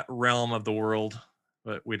in that realm of the world,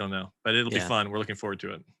 but we don't know. But it'll be Yeah. fun. We're looking forward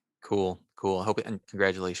to it. Cool. I hope and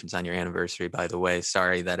congratulations on your anniversary, by the way.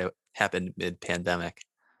 Sorry that it happened mid pandemic.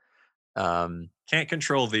 Um, Can't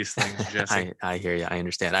control these things, Jesse. I hear you. I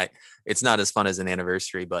understand. It's not as fun as an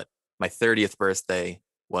anniversary, but my 30th birthday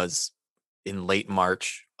was in late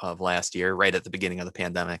March of last year, right at the beginning of the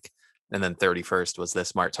pandemic. And then 31st was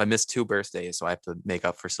this March. So I missed 2 birthdays, so I have to make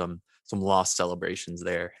up for some lost celebrations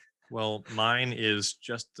there. Well, mine is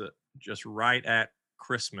just right at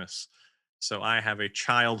Christmas. So I have a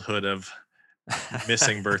childhood of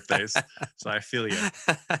missing birthdays. So I feel you.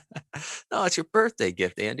 No, it's your birthday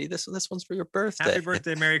gift, Andy. This one's for your birthday. Happy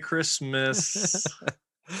birthday, Merry Christmas.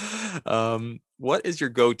 What is your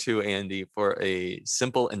go-to, Andy, for a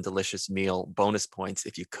simple and delicious meal? Bonus points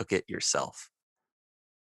if you cook it yourself.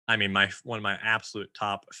 I mean, my one of my absolute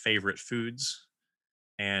top favorite foods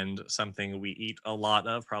and something we eat a lot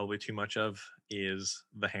of, probably too much of, is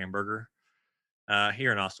the hamburger.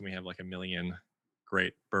 Here in Austin, we have like a million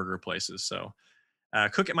great burger places. So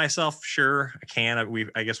cook it myself, sure, I can.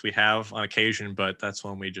 I guess we have on occasion, but that's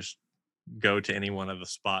when we just go to any one of the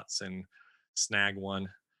spots and snag one.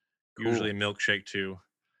 Usually Cool. a milkshake too.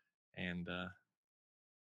 And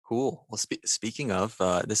Cool. Well, speaking of,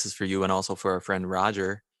 this is for you and also for our friend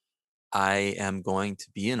Roger. I am going to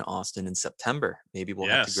be in Austin in September. Maybe we'll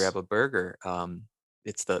have to yes. grab a burger.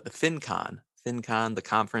 It's the FinCon. FinCon, the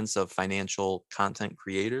Conference of Financial Content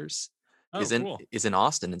Creators, Oh, cool. is in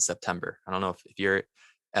Austin in September. I don't know if you're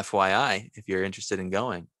FYI, if you're interested in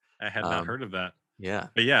going. I had not Um, heard of that. yeah,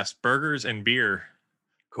 But yes, burgers and beer.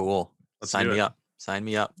 cool. Let's Sign do me it. up. Sign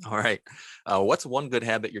me up. All right. What's one good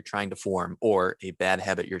habit you're trying to form or a bad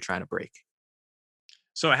habit you're trying to break?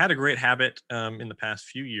 So I had a great habit in the past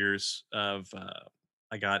few years of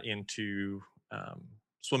I got into um,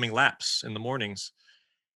 swimming laps in the mornings,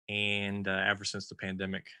 and ever since the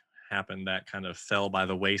pandemic happened, that kind of fell by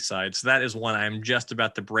the wayside. So that is one I'm just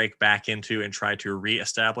about to break back into and try to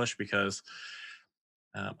reestablish because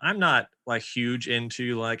I'm not like huge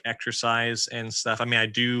into like exercise and stuff. I mean, I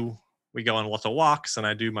do. We go on lots of walks, and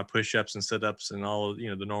I do my push-ups and sit-ups and all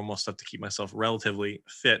the normal stuff to keep myself relatively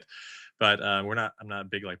fit. But we're not. I'm not a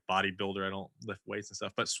big like bodybuilder. I don't lift weights and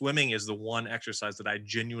stuff. But swimming is the one exercise that I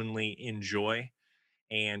genuinely enjoy,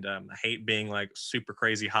 and I hate being like super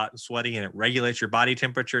crazy hot and sweaty, and it regulates your body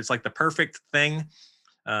temperature. It's like the perfect thing.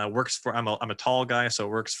 Works for I'm a tall guy, so it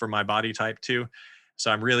works for my body type too.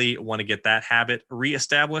 So I really want to get that habit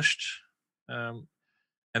reestablished. Um,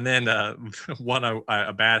 and then a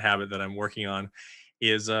bad habit that I'm working on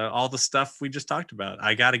is all the stuff we just talked about.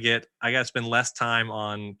 I got to spend less time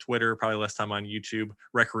on Twitter, probably less time on YouTube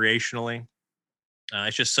recreationally.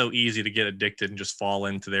 It's just so easy to get addicted and just fall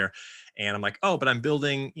into there. And I'm like, oh, but I'm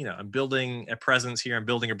building a presence here. I'm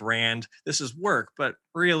building a brand. This is work, but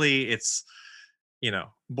really it's,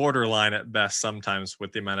 borderline at best sometimes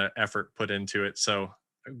with the amount of effort put into it. So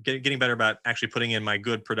getting better about actually putting in my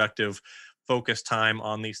good, productive, focused time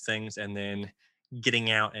on these things and then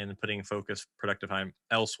getting out and putting focused, productive time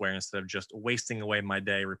elsewhere instead of just wasting away my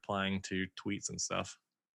day replying to tweets and stuff.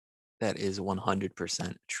 That is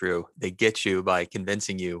 100% true. They get you by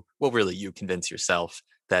convincing you, well, really, you convince yourself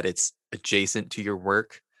that it's adjacent to your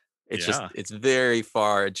work. Yeah. It's very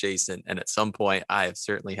far adjacent. And at some point, I have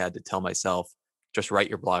certainly had to tell myself, just write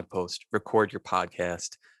your blog post, record your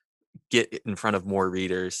podcast, get it in front of more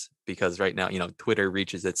readers because right now, Twitter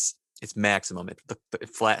reaches its maximum. It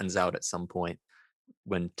flattens out at some point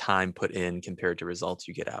when time put in compared to results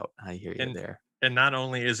you get out. I hear you and there. and not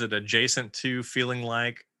only is it adjacent to feeling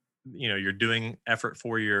like you're doing effort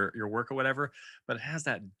for your work or whatever, but it has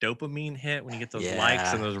that dopamine hit when you get those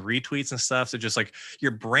likes and Yeah. those retweets and stuff. So just like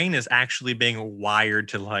your brain is actually being wired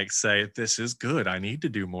to like say, this is good, I need to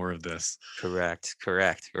do more of this. Correct.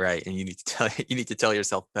 Right. And you need to tell you need to tell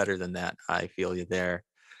yourself better than that. I feel you there.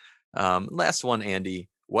 Last one, Andy.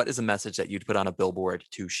 What is a message that you'd put on a billboard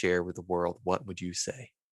to share with the world? What would you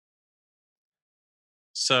say?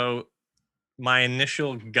 So my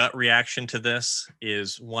initial gut reaction to this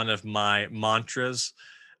is one of my mantras,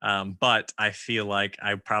 but I feel like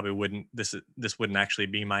I probably wouldn't. This wouldn't actually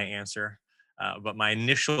be my answer. But my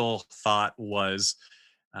initial thought was,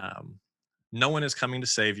 um, "No one is coming to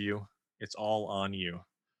save you. It's all on you."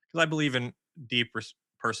 Because I believe in deep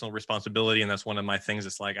personal responsibility, and that's one of my things.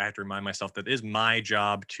 It's like I have to remind myself that it is my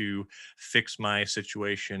job to fix my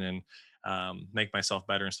situation and make myself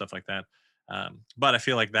better and stuff like that. But I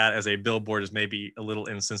feel like that as a billboard is maybe a little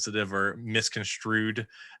insensitive or misconstrued.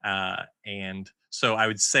 And so I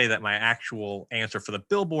would say that my actual answer for the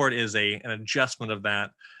billboard is an adjustment of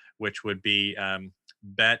that, which would be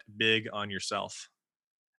bet big on yourself.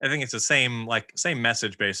 I think it's the same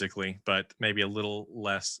message basically, but maybe a little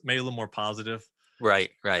less, maybe a little more positive.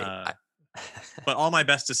 Right. Uh, but all my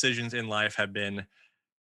best decisions in life have been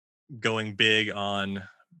going big on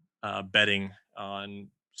betting on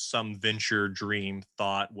some venture, dream,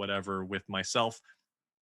 thought, whatever with myself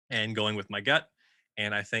and going with my gut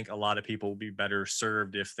And I think a lot of people would be better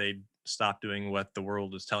served if they stopped doing what the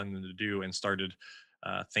world is telling them to do and started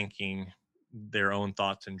thinking their own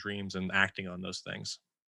thoughts and dreams and acting on those things.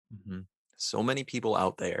 Mhm. So many people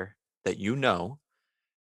out there that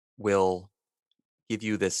will give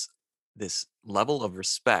you this level of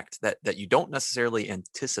respect that you don't necessarily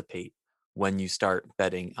anticipate when you start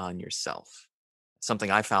betting on yourself. Something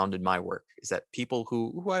I found in my work is that people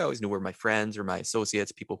who I always knew were my friends or my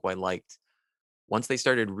associates, people who I liked, once they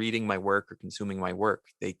started reading my work or consuming my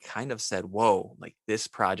work, they kind of said, "Whoa, like this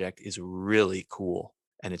project is really cool.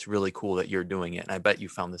 And it's really cool that you're doing it." And I bet you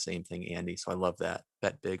found the same thing, Andy. So I love that.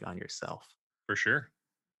 Bet big on yourself. For sure.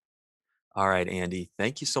 All right, Andy.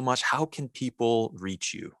 Thank you so much. How can people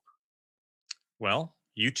reach you? Well,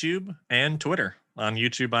 YouTube and Twitter. On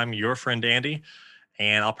YouTube, I'm your friend Andy,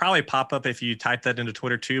 and I'll probably pop up if you type that into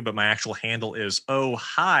Twitter too. But my actual handle is oh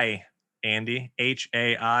hi Andy,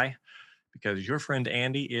 HAI, because your friend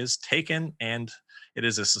Andy is taken and it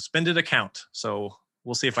is a suspended account. So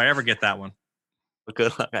we'll see if I ever get that one. Well,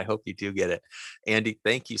 good luck. I hope you do get it. Andy,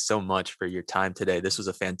 thank you so much for your time today. This was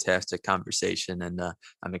a fantastic conversation, and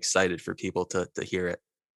I'm excited for people to hear it.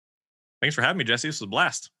 Thanks for having me, Jesse. This was a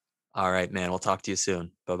blast. All right, man. We'll talk to you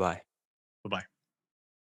soon. Bye bye. Bye bye.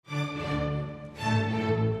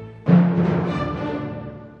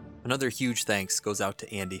 Another huge thanks goes out to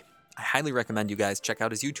Andy. I highly recommend you guys check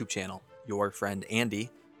out his YouTube channel, Your Friend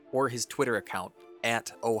Andy, or his Twitter account,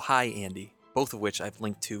 at Oh Hi Andy, both of which I've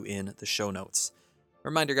linked to in the show notes.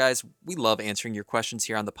 Reminder, guys, we love answering your questions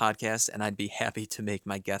here on the podcast, and I'd be happy to make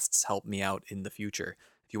my guests help me out in the future.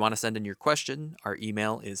 If you want to send in your question, our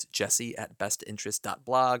email is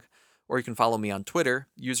jesse@bestinterest.blog, or you can follow me on Twitter,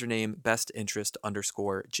 username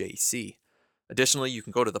bestinterest_JC. Additionally, you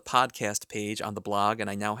can go to the podcast page on the blog, and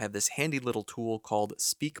I now have this handy little tool called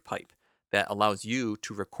SpeakPipe that allows you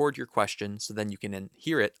to record your question so then you can then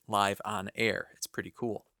hear it live on air. It's pretty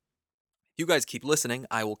cool. If you guys keep listening,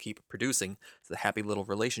 I will keep producing. It's the happy little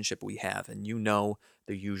relationship we have, and you know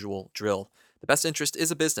the usual drill. The Best Interest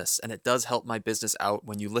is a business, and it does help my business out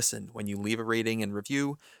when you listen, when you leave a rating and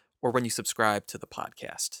review, or when you subscribe to the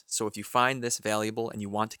podcast. So if you find this valuable and you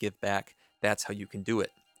want to give back, that's how you can do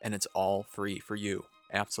it. And it's all free for you.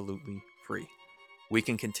 Absolutely free. We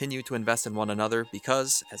can continue to invest in one another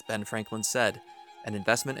because, as Ben Franklin said, an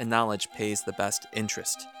investment in knowledge pays the best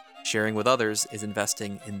interest. Sharing with others is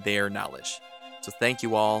investing in their knowledge. So thank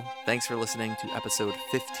you all. Thanks for listening to episode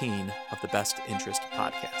 15 of the Best Interest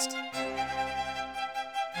Podcast.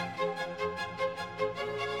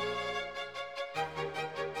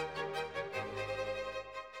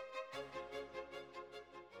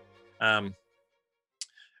 Um,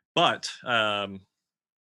 but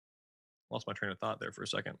lost my train of thought there for a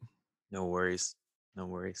second. No worries. No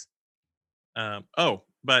worries. Oh,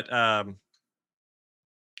 but uh,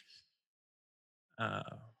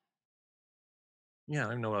 yeah, I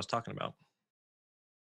don't even know what I was talking about.